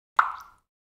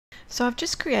So I've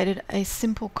just created a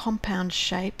simple compound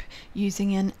shape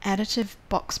using an additive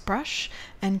box brush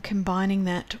and combining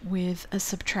that with a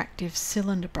subtractive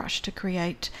cylinder brush to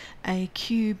create a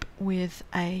cube with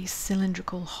a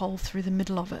cylindrical hole through the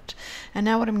middle of it. And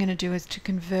now what I'm going to do is to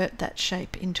convert that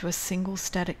shape into a single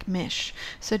static mesh.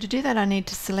 So to do that I need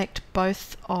to select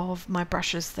both of my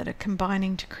brushes that are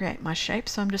combining to create my shape.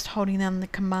 So I'm just holding down the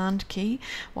Command key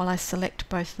while I select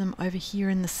both of them over here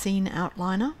in the Scene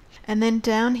Outliner. And then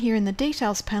down here in the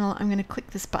Details panel, I'm going to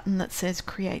click this button that says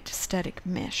Create Static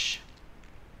Mesh.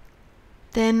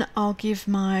 Then I'll give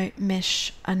my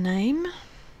mesh a name.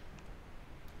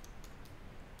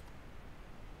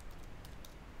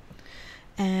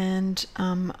 And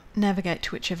navigate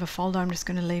to whichever folder. I'm just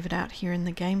going to leave it out here in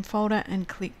the Game folder and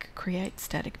click Create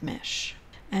Static Mesh.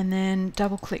 And then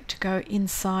double click to go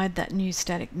inside that new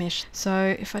static mesh.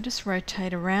 So if I just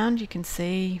rotate around, you can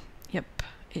see, yep,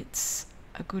 it's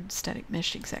a good static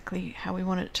mesh, exactly how we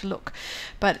want it to look.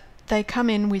 But they come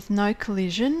in with no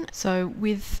collision. So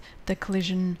with the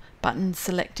collision button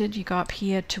selected, you go up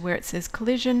here to where it says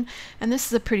collision, and this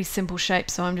is a pretty simple shape,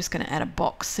 so I'm just going to add a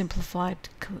box simplified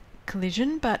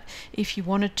collision, but if you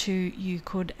wanted to, you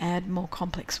could add more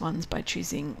complex ones by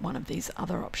choosing one of these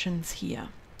other options here.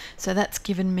 So that's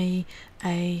given me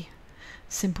a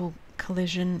simple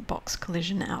box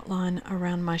collision outline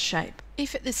around my shape.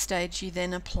 If at this stage you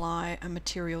then apply a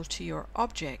material to your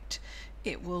object,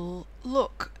 it will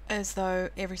look as though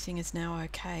everything is now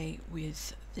okay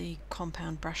with the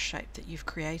compound brush shape that you've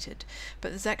created. But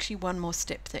there's actually one more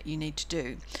step that you need to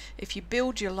do. If you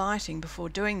build your lighting before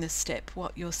doing this step,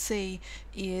 what you'll see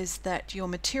is that your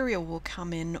material will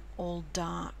come in all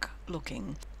dark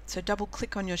looking. So double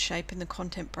click on your shape in the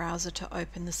content browser to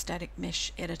open the static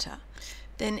mesh editor.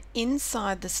 Then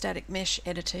inside the static mesh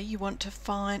editor you want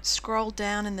to scroll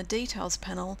down in the details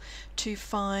panel to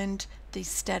find the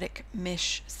static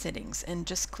mesh settings, and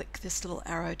just click this little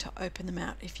arrow to open them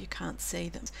out if you can't see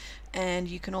them. And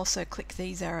you can also click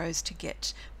these arrows to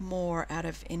get more out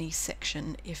of any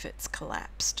section if it's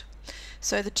collapsed.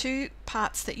 So the two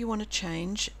parts that you want to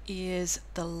change is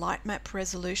the light map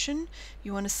resolution.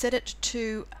 You want to set it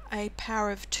to a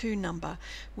power of 2 number,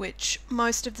 which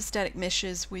most of the static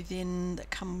meshes that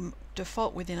come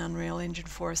default within Unreal Engine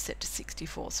 4 are set to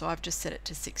 64. So I've just set it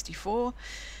to 64.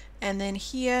 And then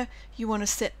here you want to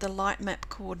set the light map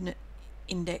coordinate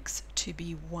index to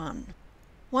be 1.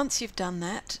 Once you've done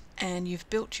that and you've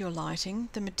built your lighting,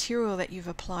 the material that you've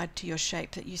applied to your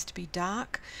shape that used to be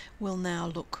dark will now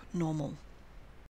look normal.